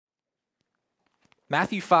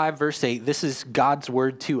Matthew 5, verse 8, this is God's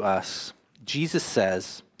word to us. Jesus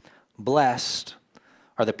says, "Blessed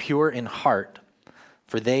are the pure in heart,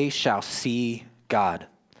 for they shall see God."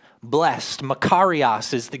 Blessed,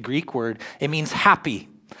 makarios is the Greek word. It means happy.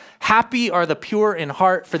 Happy are the pure in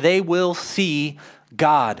heart, for they will see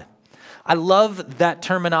God. I love that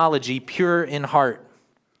terminology, pure in heart.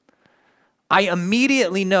 I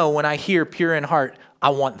immediately know when I hear pure in heart,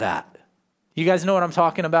 I want that. You guys know what I'm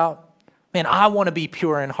talking about? Man, I want to be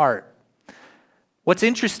pure in heart. What's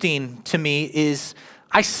interesting to me is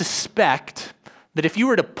I suspect that if you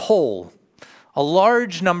were to poll a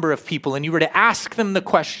large number of people and you were to ask them the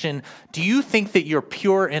question, do you think that you're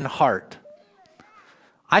pure in heart?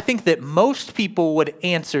 I think that most people would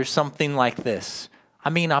answer something like this. I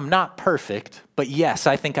mean, I'm not perfect, but yes,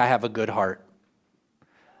 I think I have a good heart.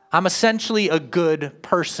 I'm essentially a good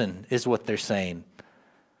person, is what they're saying.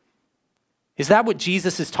 Is that what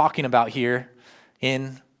Jesus is talking about here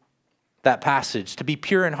in that passage? To be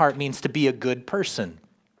pure in heart means to be a good person.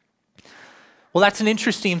 Well, that's an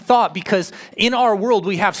interesting thought because in our world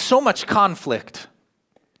we have so much conflict.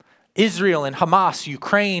 Israel and Hamas,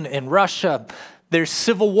 Ukraine and Russia. There's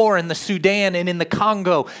civil war in the Sudan and in the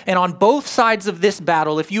Congo. And on both sides of this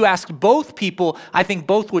battle, if you asked both people, I think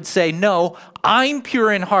both would say, no, I'm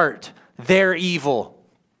pure in heart. They're evil.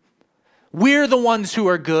 We're the ones who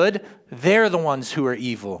are good. They're the ones who are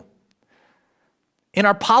evil. In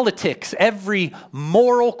our politics, every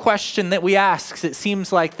moral question that we ask, it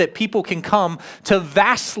seems like that people can come to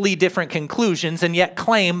vastly different conclusions and yet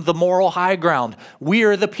claim the moral high ground.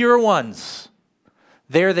 We're the pure ones.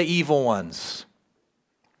 They're the evil ones.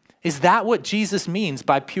 Is that what Jesus means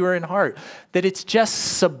by pure in heart? That it's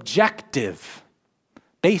just subjective,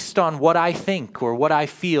 based on what I think or what I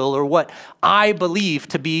feel or what I believe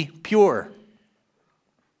to be pure.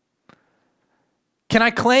 Can I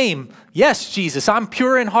claim, yes, Jesus, I'm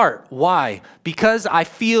pure in heart? Why? Because I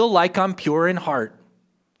feel like I'm pure in heart.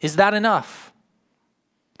 Is that enough?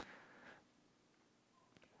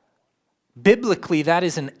 Biblically, that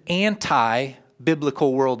is an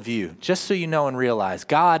anti-biblical worldview. Just so you know and realize,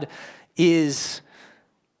 God is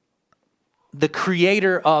the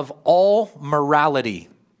creator of all morality.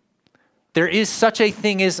 There is such a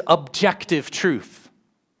thing as objective truth.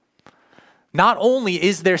 Not only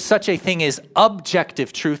is there such a thing as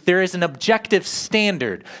objective truth, there is an objective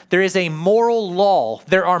standard. There is a moral law.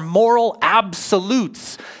 There are moral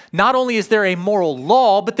absolutes. Not only is there a moral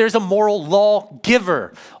law, but there's a moral law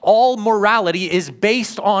giver. All morality is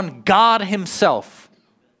based on God himself.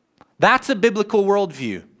 That's a biblical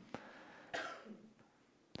worldview.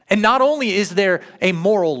 And not only is there a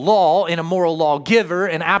moral law and a moral lawgiver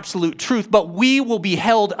and absolute truth, but we will be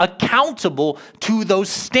held accountable to those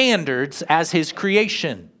standards as his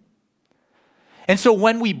creation. And so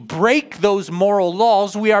when we break those moral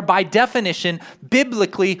laws, we are by definition,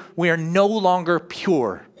 biblically, we are no longer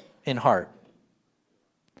pure in heart.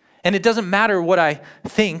 And it doesn't matter what I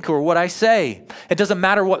think or what I say. It doesn't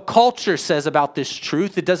matter what culture says about this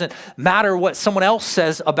truth. It doesn't matter what someone else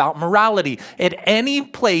says about morality. At any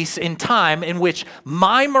place in time in which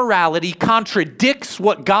my morality contradicts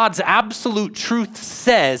what God's absolute truth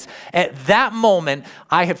says, at that moment,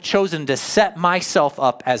 I have chosen to set myself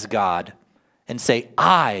up as God and say,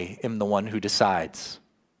 I am the one who decides.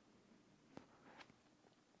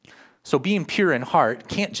 So being pure in heart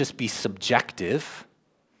can't just be subjective.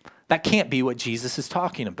 That can't be what Jesus is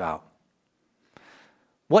talking about.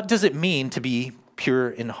 What does it mean to be pure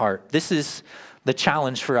in heart? This is the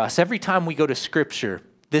challenge for us. Every time we go to Scripture,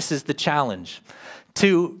 this is the challenge.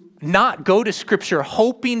 To not go to Scripture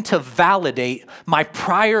hoping to validate my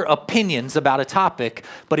prior opinions about a topic,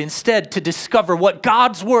 but instead to discover what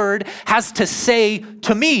God's Word has to say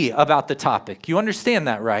to me about the topic. You understand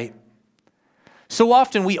that, right? So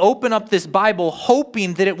often we open up this Bible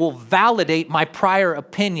hoping that it will validate my prior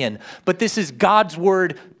opinion, but this is God's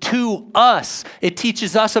word to us. It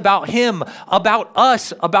teaches us about him, about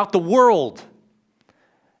us, about the world.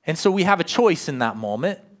 And so we have a choice in that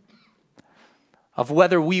moment of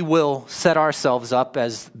whether we will set ourselves up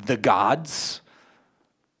as the gods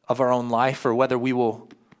of our own life or whether we will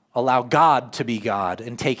allow God to be God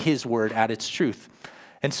and take his word at its truth.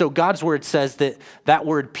 And so God's word says that that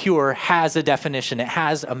word pure has a definition. It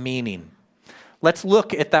has a meaning. Let's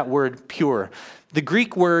look at that word pure. The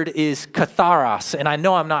Greek word is katharos, and I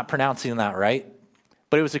know I'm not pronouncing that right,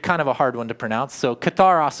 but it was a kind of a hard one to pronounce. So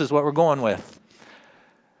katharos is what we're going with.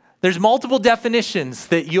 There's multiple definitions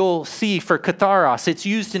that you'll see for katharos. It's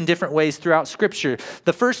used in different ways throughout Scripture.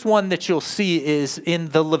 The first one that you'll see is in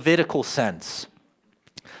the Levitical sense.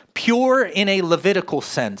 Pure in a Levitical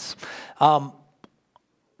sense.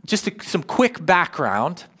 some quick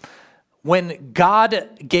background. When God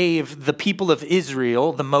gave the people of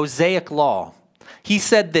Israel the Mosaic law, he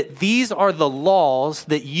said that these are the laws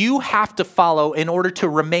that you have to follow in order to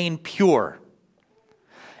remain pure.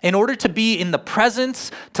 In order to be in the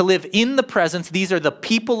presence, to live in the presence, these are the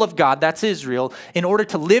people of God, that's Israel. In order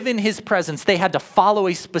to live in his presence, they had to follow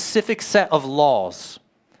a specific set of laws.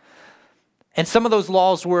 And some of those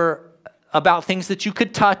laws were about things that you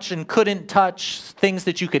could touch and couldn't touch, things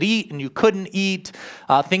that you could eat and you couldn't eat,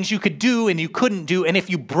 things you could do and you couldn't do. And if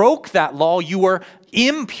you broke that law, you were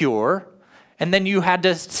impure. And then you had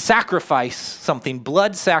to sacrifice something.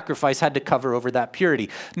 Blood sacrifice had to cover over that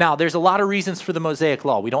purity. Now, there's a lot of reasons for the Mosaic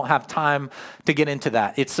law. We don't have time to get into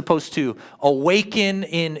that. It's supposed to awaken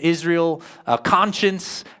in Israel a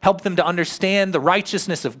conscience, help them to understand the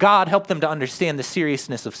righteousness of God, help them to understand the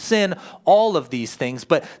seriousness of sin, all of these things.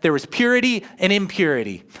 But there was purity and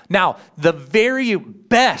impurity. Now, the very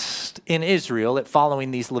best in Israel at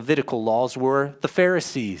following these Levitical laws were the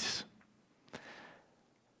Pharisees.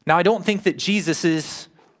 Now, I don't think that Jesus is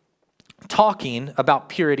talking about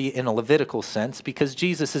purity in a Levitical sense because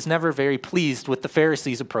Jesus is never very pleased with the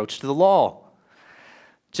Pharisees' approach to the law.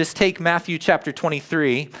 Just take Matthew chapter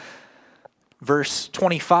 23, verse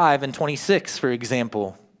 25 and 26, for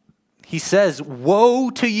example. He says, "Woe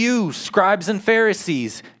to you, scribes and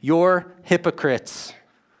Pharisees, you're hypocrites.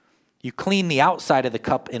 You clean the outside of the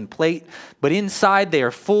cup and plate, but inside they are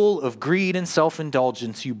full of greed and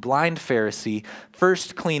self-indulgence. You blind Pharisee,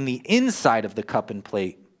 first clean the inside of the cup and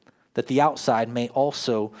plate, that the outside may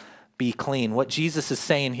also be clean." What Jesus is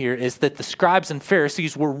saying here is that the scribes and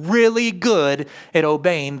Pharisees were really good at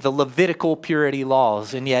obeying the Levitical purity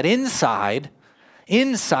laws, and yet inside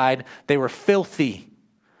they were filthy.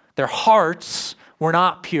 Their hearts were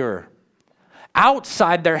not pure.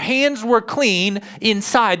 Outside, their hands were clean.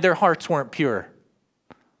 Inside, their hearts weren't pure.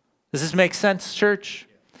 Does this make sense, church?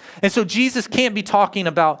 And so Jesus can't be talking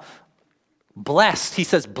about blessed. He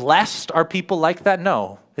says, blessed are people like that?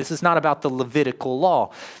 No, this is not about the Levitical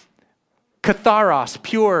law. Katharos,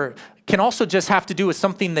 pure, can also just have to do with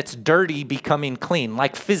something that's dirty becoming clean,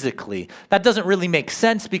 like physically. That doesn't really make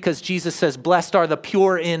sense because Jesus says, blessed are the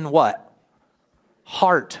pure in what?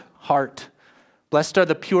 Heart. Blessed are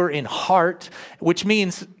the pure in heart, which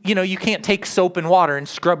means, you can't take soap and water and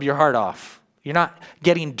scrub your heart off. You're not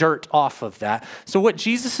getting dirt off of that. So what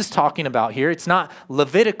Jesus is talking about here, it's not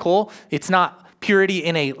Levitical, it's not purity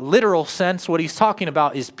in a literal sense. What he's talking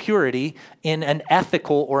about is purity in an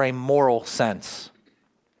ethical or a moral sense.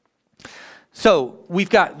 So we've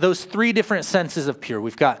got those three different senses of pure.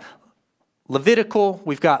 We've got Levitical,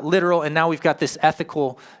 we've got literal, and now we've got this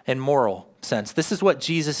ethical and moral sense. This is what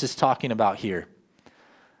Jesus is talking about here.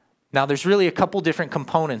 Now, there's really a couple different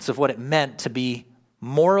components of what it meant to be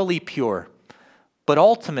morally pure. But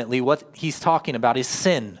ultimately, what he's talking about is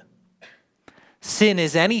sin. Sin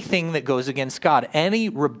is anything that goes against God. Any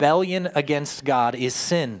rebellion against God is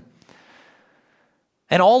sin.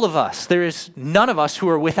 And all of us, there is none of us who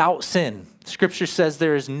are without sin. Scripture says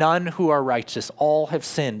there is none who are righteous. All have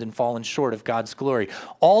sinned and fallen short of God's glory.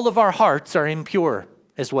 All of our hearts are impure,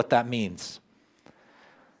 is what that means.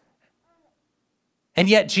 And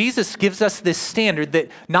yet Jesus gives us this standard that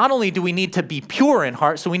not only do we need to be pure in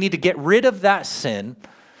heart, so we need to get rid of that sin.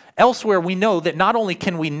 Elsewhere, we know that not only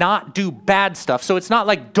can we not do bad stuff, so it's not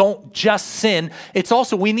like don't just sin, it's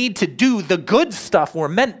also we need to do the good stuff we're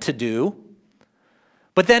meant to do.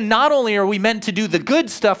 But then not only are we meant to do the good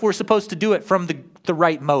stuff, we're supposed to do it from the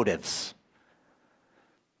right motives.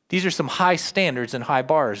 These are some high standards and high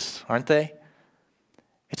bars, aren't they?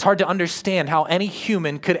 It's hard to understand how any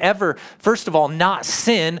human could ever, first of all, not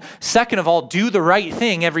sin, second of all, do the right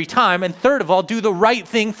thing every time, and third of all, do the right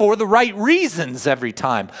thing for the right reasons every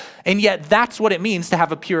time. And yet that's what it means to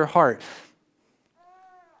have a pure heart.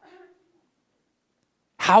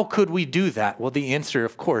 How could we do that? Well, the answer,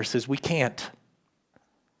 of course, is we can't.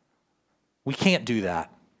 We can't do that.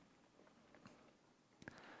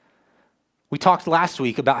 We talked last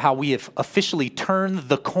week about how we have officially turned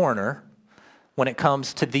the corner when it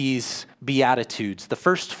comes to these Beatitudes. The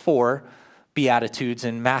first four Beatitudes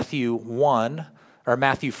in Matthew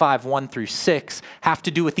 5, 1 through 6, have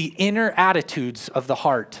to do with the inner attitudes of the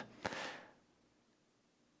heart.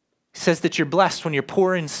 He says that you're blessed when you're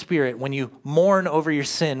poor in spirit, when you mourn over your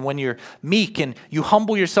sin, when you're meek and you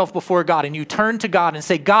humble yourself before God and you turn to God and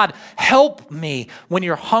say, God, help me. When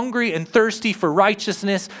you're hungry and thirsty for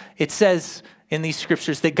righteousness, it says in these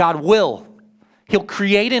scriptures that God will. He'll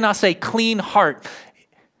create in us a clean heart.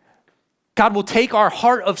 God will take our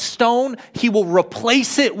heart of stone, he will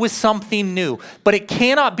replace it with something new. But it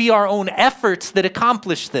cannot be our own efforts that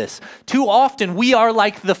accomplish this. Too often we are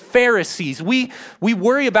like the Pharisees. We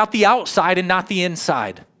worry about the outside and not the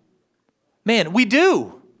inside. Man, we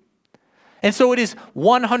do. And so it is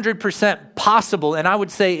 100% possible, and I would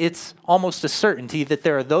say it's almost a certainty that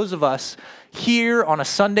there are those of us here on a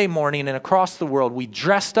Sunday morning and across the world, we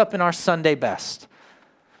dressed up in our Sunday best.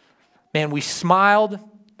 Man, we smiled,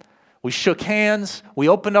 we shook hands, we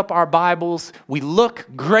opened up our Bibles, we look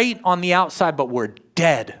great on the outside, but we're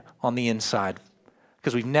dead on the inside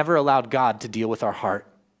because we've never allowed God to deal with our heart.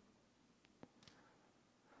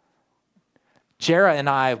 Jara and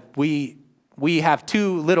I, we have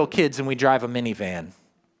 2 little kids and we drive a minivan.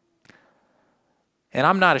 And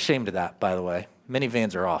I'm not ashamed of that, by the way.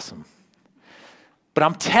 Minivans are awesome. But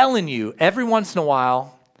I'm telling you, every once in a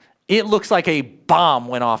while, it looks like a bomb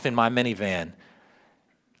went off in my minivan.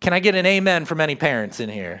 Can I get an amen from any parents in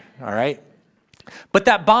here? All right? But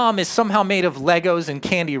that bomb is somehow made of Legos and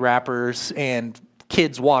candy wrappers and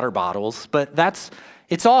kids' water bottles. But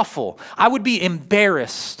it's awful. I would be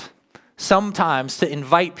embarrassed sometimes to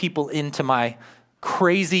invite people into my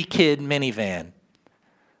crazy kid minivan.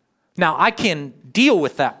 Now, I can deal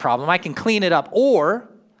with that problem. I can clean it up. Or,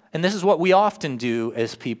 and this is what we often do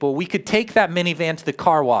as people, we could take that minivan to the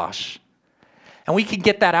car wash. And we can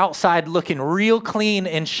get that outside looking real clean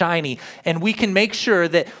and shiny. And we can make sure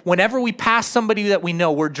that whenever we pass somebody that we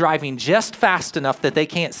know, we're driving just fast enough that they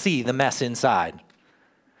can't see the mess inside.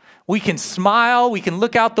 We can smile, we can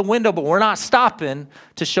look out the window, but we're not stopping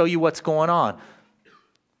to show you what's going on.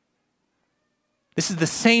 This is the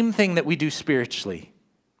same thing that we do spiritually.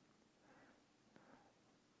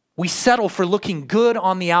 We settle for looking good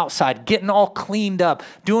on the outside, getting all cleaned up,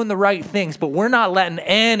 doing the right things, but we're not letting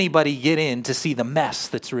anybody get in to see the mess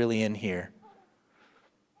that's really in here.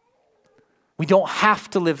 We don't have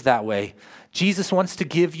to live that way. Jesus wants to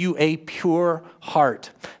give you a pure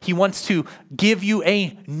heart. He wants to give you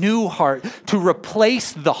a new heart, to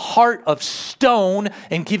replace the heart of stone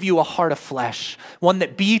and give you a heart of flesh, one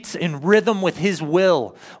that beats in rhythm with his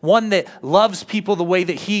will, one that loves people the way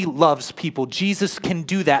that he loves people. Jesus can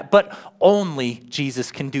do that, but only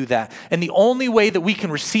Jesus can do that. And the only way that we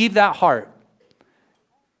can receive that heart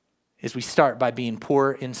is we start by being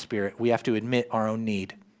poor in spirit. We have to admit our own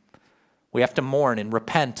need. We have to mourn and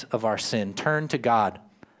repent of our sin, turn to God.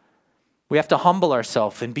 We have to humble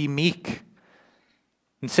ourselves and be meek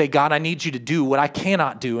and say, God, I need you to do what I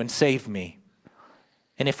cannot do and save me.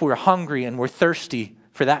 And if we're hungry and we're thirsty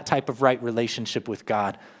for that type of right relationship with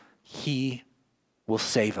God, he will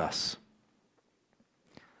save us.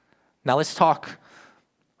 Now let's talk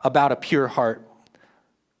about a pure heart.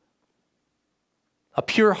 A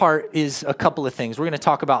pure heart is a couple of things. We're going to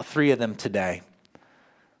talk about 3 of them today.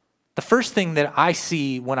 The first thing that I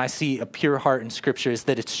see when I see a pure heart in Scripture is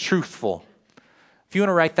that it's truthful. If you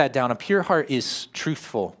want to write that down, a pure heart is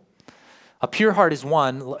truthful. A pure heart is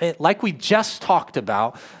one, like we just talked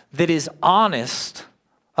about, that is honest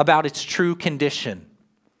about its true condition.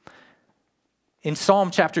 In Psalm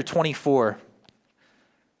chapter 24,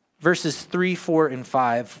 verses 3, 4, and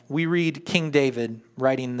 5, we read King David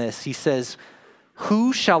writing this. He says,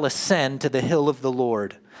 "Who shall ascend to the hill of the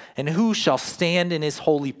Lord? And who shall stand in his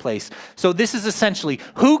holy place?" So this is essentially,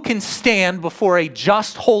 who can stand before a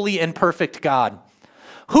just, holy, and perfect God?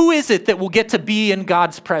 Who is it that will get to be in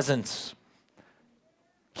God's presence?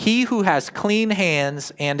 He who has clean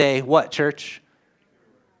hands and a, what, church?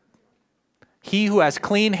 He who has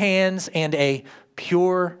clean hands and a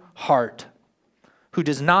pure heart, who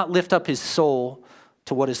does not lift up his soul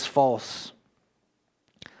to what is false.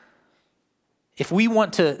 If we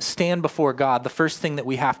want to stand before God, the first thing that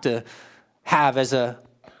we have to have as a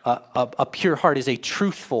pure heart is a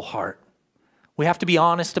truthful heart. We have to be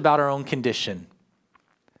honest about our own condition.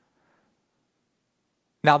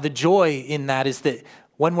 Now, the joy in that is that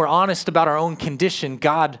when we're honest about our own condition,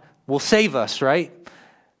 God will save us, right?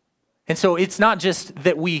 And so it's not just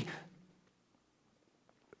that we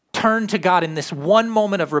turn to God in this one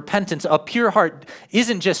moment of repentance. A pure heart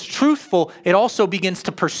isn't just truthful, it also begins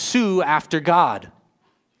to pursue after God.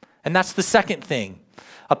 And that's the second thing.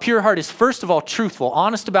 A pure heart is first of all truthful,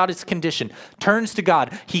 honest about its condition, turns to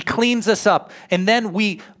God. He cleans us up, and then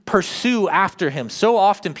we pursue after him. So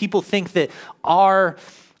often people think that our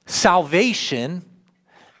salvation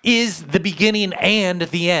is the beginning and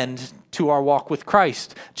the end to our walk with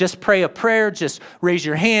Christ. Just pray a prayer, just raise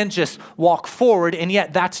your hand, just walk forward, and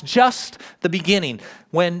yet that's just the beginning.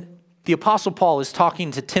 When the Apostle Paul is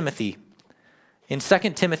talking to Timothy in 2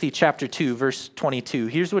 Timothy chapter 2, verse 22,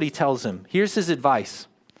 here's what he tells him. Here's his advice.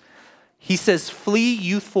 He says, flee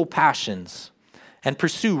youthful passions and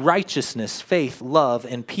pursue righteousness, faith, love,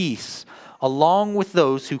 and peace, along with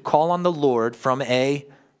those who call on the Lord from a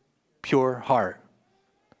pure heart.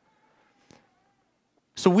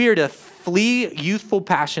 So we are to flee youthful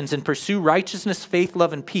passions and pursue righteousness, faith,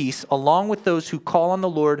 love, and peace, along with those who call on the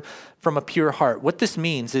Lord from a pure heart. What this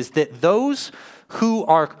means is that those who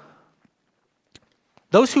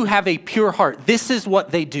have a pure heart, this is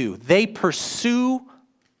what they do. They pursue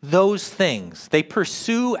those things. They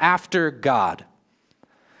pursue after God.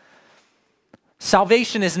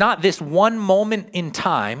 Salvation is not this one moment in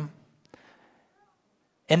time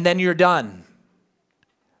and then you're done.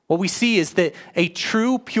 What we see is that a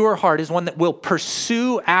true pure heart is one that will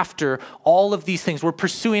pursue after all of these things. We're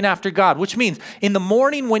pursuing after God, which means in the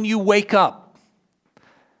morning when you wake up,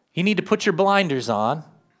 you need to put your blinders on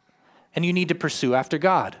and you need to pursue after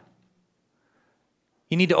God.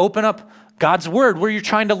 You need to open up God's word where you're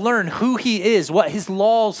trying to learn who he is, what his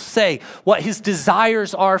laws say, what his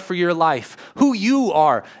desires are for your life, who you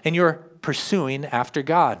are, and you're pursuing after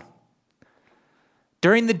God.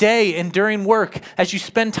 During the day and during work, as you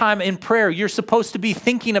spend time in prayer, you're supposed to be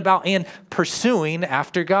thinking about and pursuing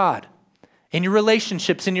after God. In your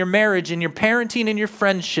relationships, in your marriage, in your parenting, in your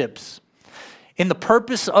friendships, in the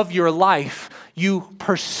purpose of your life, you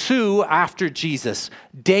pursue after Jesus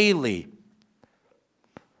daily.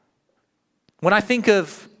 When I think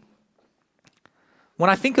of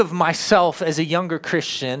myself as a younger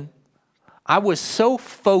Christian, I was so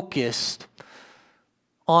focused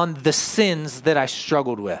on the sins that I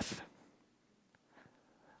struggled with.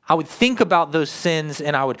 I would think about those sins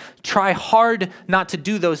and I would try hard not to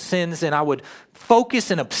do those sins, and I would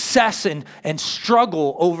focus and obsess and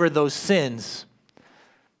struggle over those sins.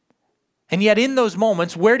 And yet in those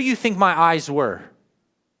moments, where do you think my eyes were?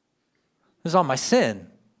 It was on my sin.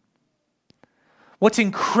 What's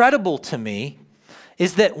incredible to me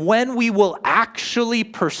is that when we will actually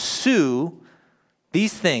pursue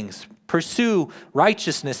these things, pursue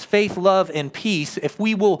righteousness, faith, love, and peace, if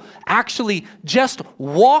we will actually just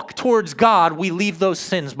walk towards God, we leave those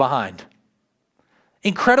sins behind.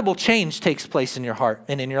 Incredible change takes place in your heart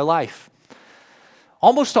and in your life.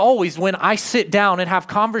 Almost always when I sit down and have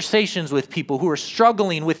conversations with people who are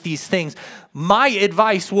struggling with these things, my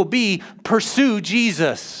advice will be pursue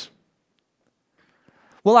Jesus.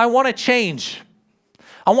 Well, I want to change.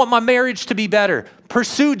 I want my marriage to be better.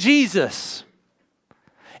 Pursue Jesus.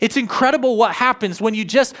 It's incredible what happens when you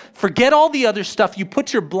just forget all the other stuff. You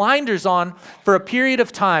put your blinders on for a period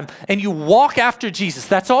of time and you walk after Jesus.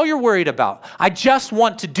 That's all you're worried about. I just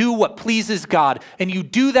want to do what pleases God. And you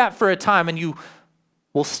do that for a time and you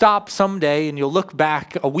will stop someday and you'll look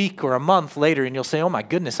back a week or a month later and you'll say, oh my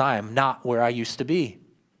goodness, I am not where I used to be.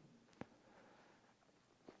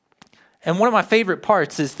 And one of my favorite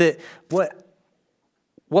parts is that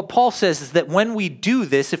what Paul says is that when we do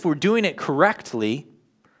this, if we're doing it correctly,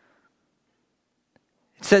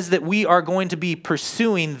 it says that we are going to be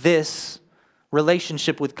pursuing this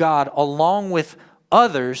relationship with God along with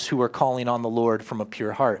others who are calling on the Lord from a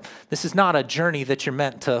pure heart. This is not a journey that you're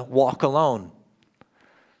meant to walk alone.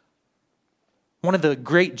 One of the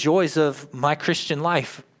great joys of my Christian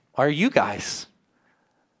life are you guys.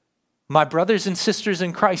 My brothers and sisters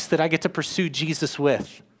in Christ that I get to pursue Jesus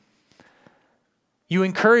with. You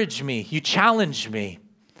encourage me. You challenge me.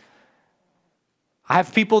 I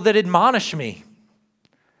have people that admonish me.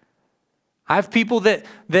 I have people that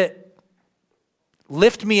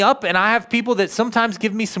lift me up, and I have people that sometimes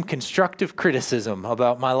give me some constructive criticism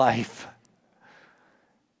about my life.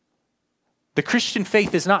 The Christian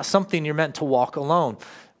faith is not something you're meant to walk alone.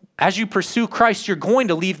 As you pursue Christ, you're going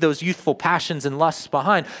to leave those youthful passions and lusts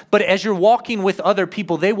behind. But as you're walking with other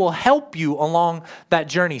people, they will help you along that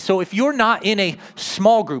journey. So if you're not in a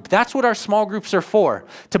small group, that's what our small groups are for.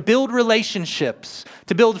 To build relationships,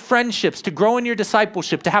 to build friendships, to grow in your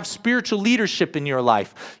discipleship, to have spiritual leadership in your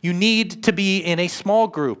life. You need to be in a small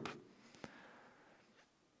group.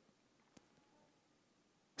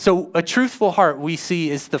 So a truthful heart we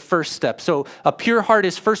see is the first step. So a pure heart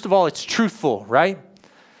is, first of all, it's truthful, right?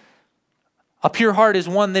 A pure heart is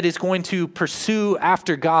one that is going to pursue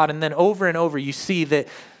after God. And then over and over, you see that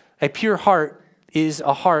a pure heart is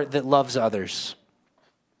a heart that loves others.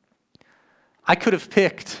 I could have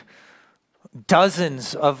picked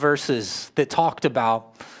dozens of verses that talked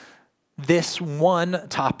about this one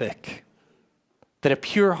topic, that a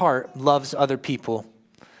pure heart loves other people.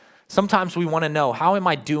 Sometimes we want to know, how am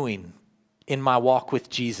I doing in my walk with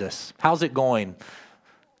Jesus? How's it going?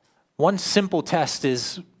 One simple test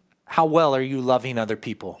is, how well are you loving other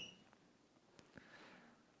people?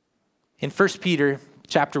 In 1 Peter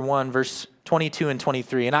chapter 1, verse 22 and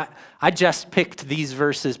 23. And I just picked these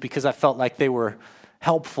verses because I felt like they were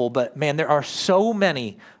helpful. But man, there are so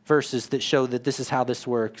many verses that show that this is how this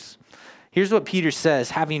works. Here's what Peter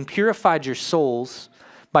says: having purified your souls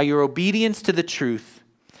by your obedience to the truth,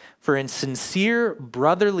 for in sincere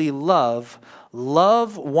brotherly love,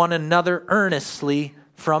 love one another earnestly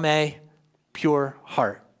from a pure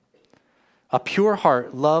heart. A pure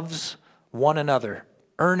heart loves one another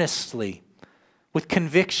earnestly, with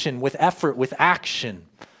conviction, with effort, with action.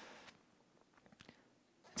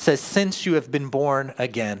 It says, since you have been born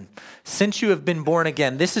again. Since you have been born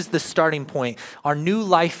again, this is the starting point. Our new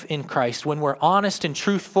life in Christ. When we're honest and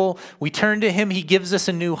truthful, we turn to him, he gives us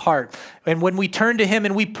a new heart. And when we turn to him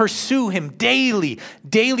and we pursue him daily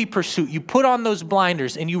pursuit, you put on those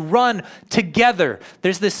blinders and you run together.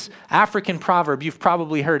 There's this African proverb, you've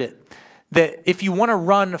probably heard it, that if you want to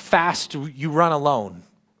run fast, you run alone.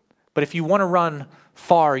 But if you want to run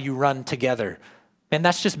far, you run together. And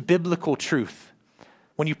that's just biblical truth.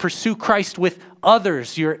 When you pursue Christ with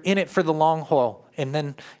others, you're in it for the long haul. And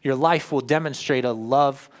then your life will demonstrate a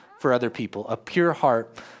love for other people. A pure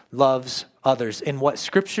heart loves others. And what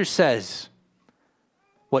Scripture says,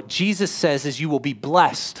 what Jesus says is you will be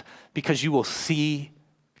blessed because you will see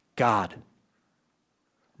God.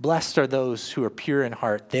 Blessed are those who are pure in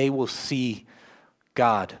heart. They will see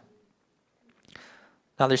God.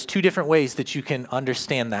 Now, there's two different ways that you can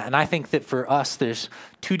understand that. And I think that for us, there's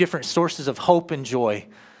two different sources of hope and joy.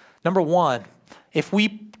 Number one, if we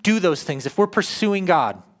do those things, if we're pursuing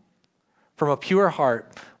God from a pure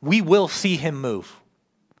heart, we will see him move.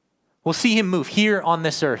 We'll see him move here on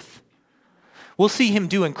this earth. We'll see him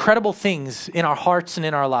do incredible things in our hearts and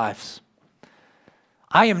in our lives.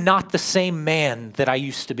 I am not the same man that I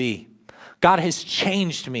used to be. God has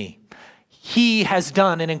changed me. He has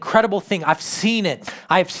done an incredible thing. I've seen it.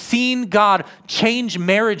 I have seen God change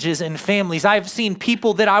marriages and families. I have seen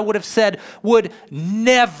people that I would have said would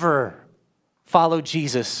never follow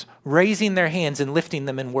Jesus, raising their hands and lifting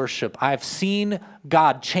them in worship. I have seen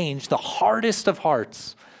God change the hardest of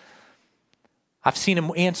hearts. I've seen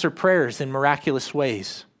him answer prayers in miraculous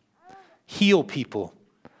ways, heal people.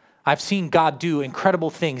 I've seen God do incredible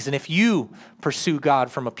things. And if you pursue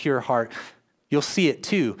God from a pure heart, you'll see it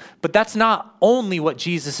too. But that's not only what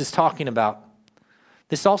Jesus is talking about.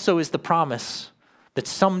 This also is the promise that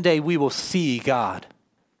someday we will see God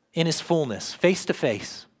in his fullness, face to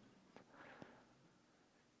face.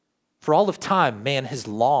 For all of time, man has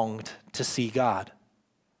longed to see God.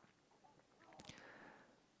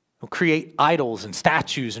 We'll create idols and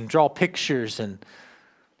statues and draw pictures and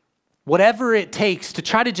whatever it takes to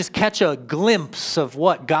try to just catch a glimpse of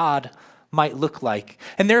what God might look like.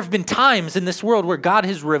 And there have been times in this world where God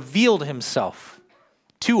has revealed himself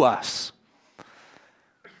to us.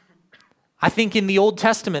 I think in the Old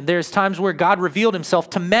Testament, there's times where God revealed himself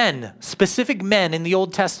to men, specific men in the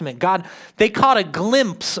Old Testament. They caught a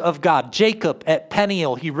glimpse of God. Jacob at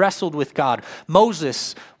Peniel, he wrestled with God.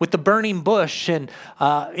 Moses with the burning bush and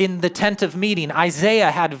in the tent of meeting. Isaiah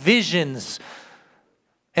had visions.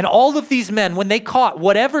 And all of these men, when they caught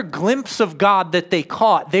whatever glimpse of God that they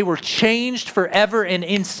caught, they were changed forever and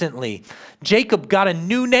instantly. Jacob got a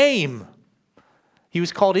new name. He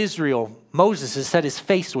was called Israel. Moses has said his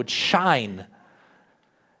face would shine.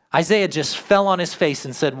 Isaiah just fell on his face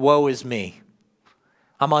and said, woe is me.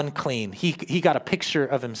 I'm unclean. He got a picture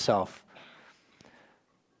of himself.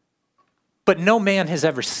 But no man has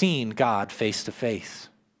ever seen God face to face.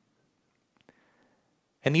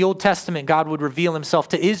 In the Old Testament, God would reveal himself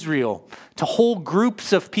to Israel, to whole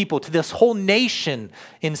groups of people, to this whole nation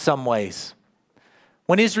in some ways.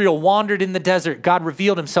 When Israel wandered in the desert, God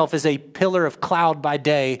revealed himself as a pillar of cloud by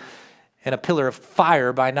day and a pillar of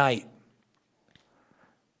fire by night.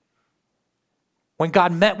 When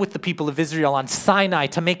God met with the people of Israel on Sinai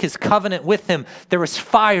to make his covenant with them, there was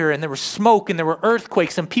fire and there was smoke and there were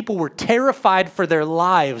earthquakes and people were terrified for their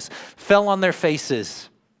lives, fell on their faces.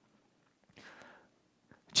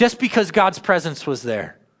 Just because God's presence was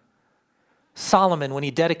there. Solomon, when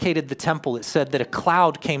he dedicated the temple, it said that a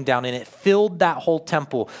cloud came down and it filled that whole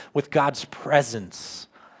temple with God's presence.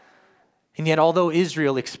 And yet, although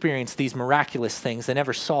Israel experienced these miraculous things, they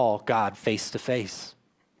never saw God face to face.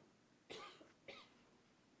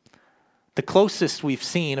 The closest we've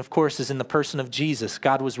seen, of course, is in the person of Jesus.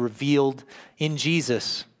 God was revealed in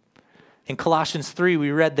Jesus. In Colossians 3,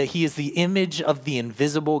 we read that he is the image of the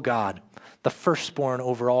invisible God, the firstborn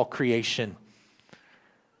over all creation.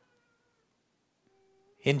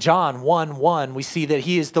 In John 1:1, we see that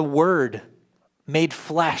he is the Word made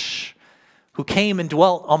flesh who came and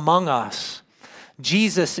dwelt among us.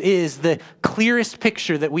 Jesus is the clearest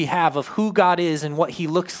picture that we have of who God is and what he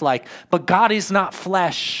looks like. But God is not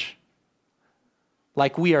flesh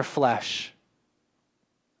like we are flesh.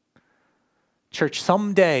 Church,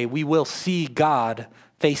 someday we will see God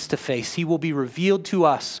face to face. He will be revealed to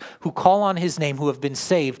us who call on his name, who have been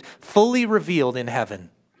saved, fully revealed in heaven.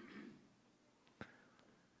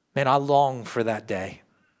 Man, I long for that day.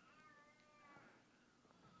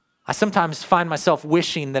 I sometimes find myself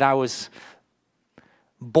wishing that I was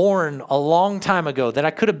born a long time ago, that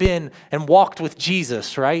I could have been and walked with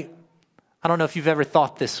Jesus, right? I don't know if you've ever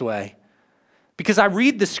thought this way. Because I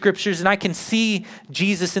read the scriptures and I can see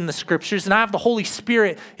Jesus in the scriptures, and I have the Holy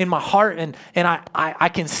Spirit in my heart, and I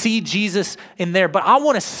can see Jesus in there, but I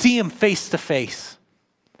want to see him face to face.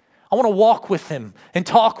 I want to walk with him and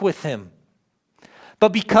talk with him.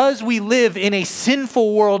 But because we live in a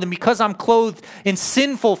sinful world, and because I'm clothed in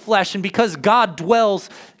sinful flesh, and because God dwells,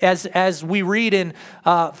 as we read in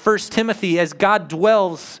 1 Timothy, as God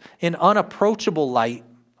dwells in unapproachable light,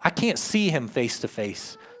 I can't see him face to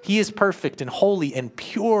face. He is perfect and holy and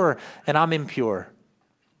pure, and I'm impure.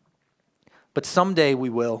 But someday we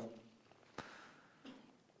will.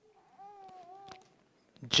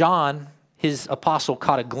 John, his apostle,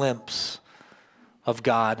 caught a glimpse of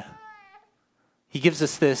God. He gives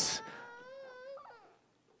us this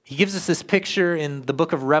picture in the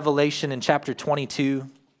book of Revelation in chapter 22,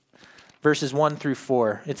 verses 1 through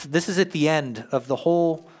 4. This is at the end of the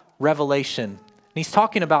whole Revelation. And he's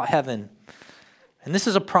talking about heaven. And this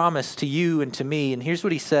is a promise to you and to me. And here's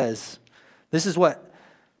what he says. This is what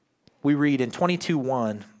we read in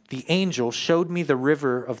 22:1. The angel showed me the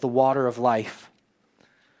river of the water of life.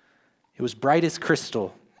 It was bright as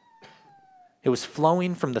crystal. It was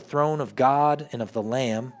flowing from the throne of God and of the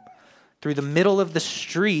Lamb through the middle of the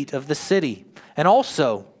street of the city. And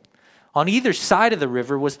also, on either side of the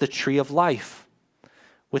river was the tree of life,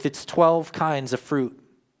 with its 12 kinds of fruit,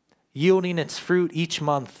 yielding its fruit each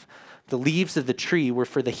month. The leaves of the tree were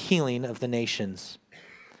for the healing of the nations.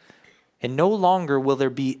 And no longer will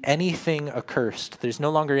there be anything accursed. There's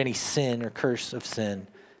no longer any sin or curse of sin.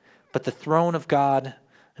 But the throne of God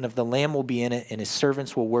and of the Lamb will be in it, and his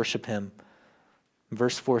servants will worship him.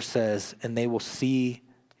 Verse 4 says, and they will see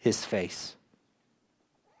his face.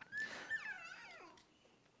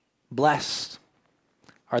 Blessed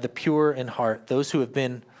are the pure in heart, those who have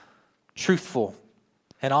been truthful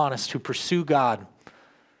and honest, who pursue God,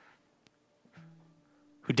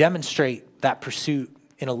 who demonstrate that pursuit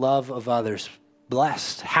in a love of others.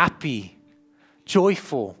 Blessed, happy,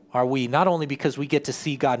 joyful are we, not only because we get to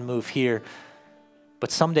see God move here,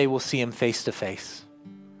 but someday we'll see him face to face.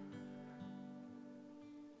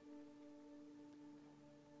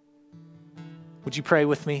 Would you pray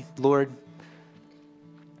with me? Lord,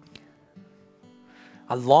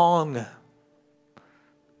 I long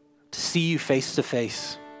to see you face to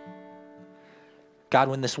face. God,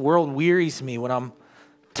 when this world wearies me, when I'm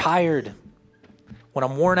tired, when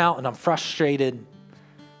I'm worn out and I'm frustrated,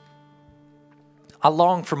 I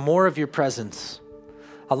long for more of your presence.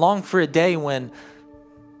 I long for a day when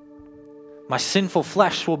my sinful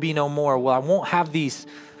flesh will be no more, where I won't have these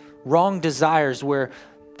wrong desires, where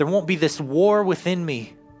there won't be this war within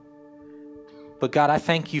me. But God, I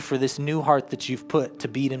thank you for this new heart that you've put to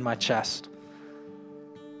beat in my chest.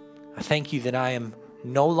 I thank you that I am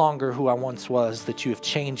no longer who I once was, that you have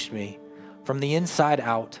changed me from the inside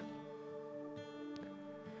out.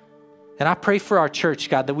 And I pray for our church,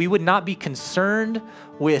 God, that we would not be concerned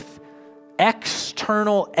with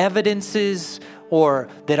external evidences or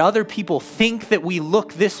that other people think that we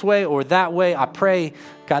look this way or that way. I pray,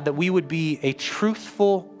 God, that we would be a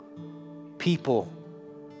truthful people,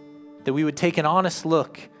 that we would take an honest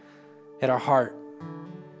look at our heart.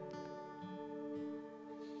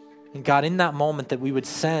 And God, in that moment that we would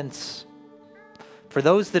sense, for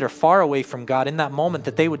those that are far away from God, in that moment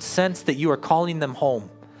that they would sense that you are calling them home,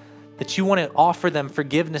 that you want to offer them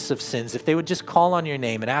forgiveness of sins, if they would just call on your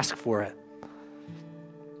name and ask for it.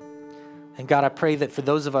 And God, I pray that for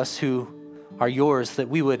those of us who are yours, that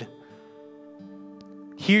we would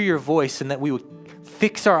hear your voice and that we would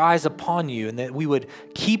fix our eyes upon you, and that we would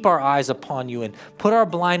keep our eyes upon you and put our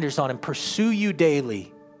blinders on and pursue you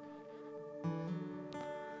daily.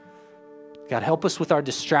 God, help us with our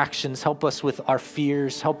distractions. Help us with our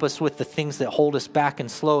fears. Help us with the things that hold us back and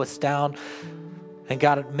slow us down. And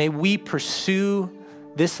God, may we pursue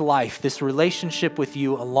this life, this relationship with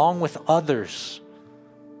you along with others.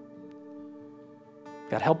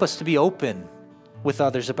 God, help us to be open with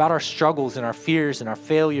others about our struggles and our fears and our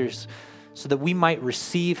failures so that we might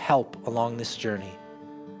receive help along this journey.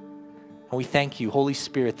 And we thank you, Holy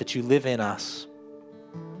Spirit, that you live in us.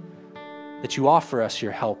 that you offer us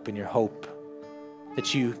your help and your hope,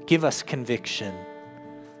 that you give us conviction.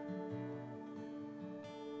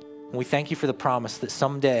 And we thank you for the promise that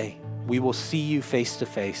someday we will see you face to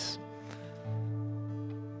face.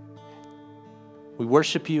 We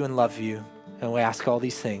worship you and love you, and we ask all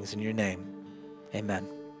these things in your name.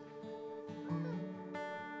 Amen.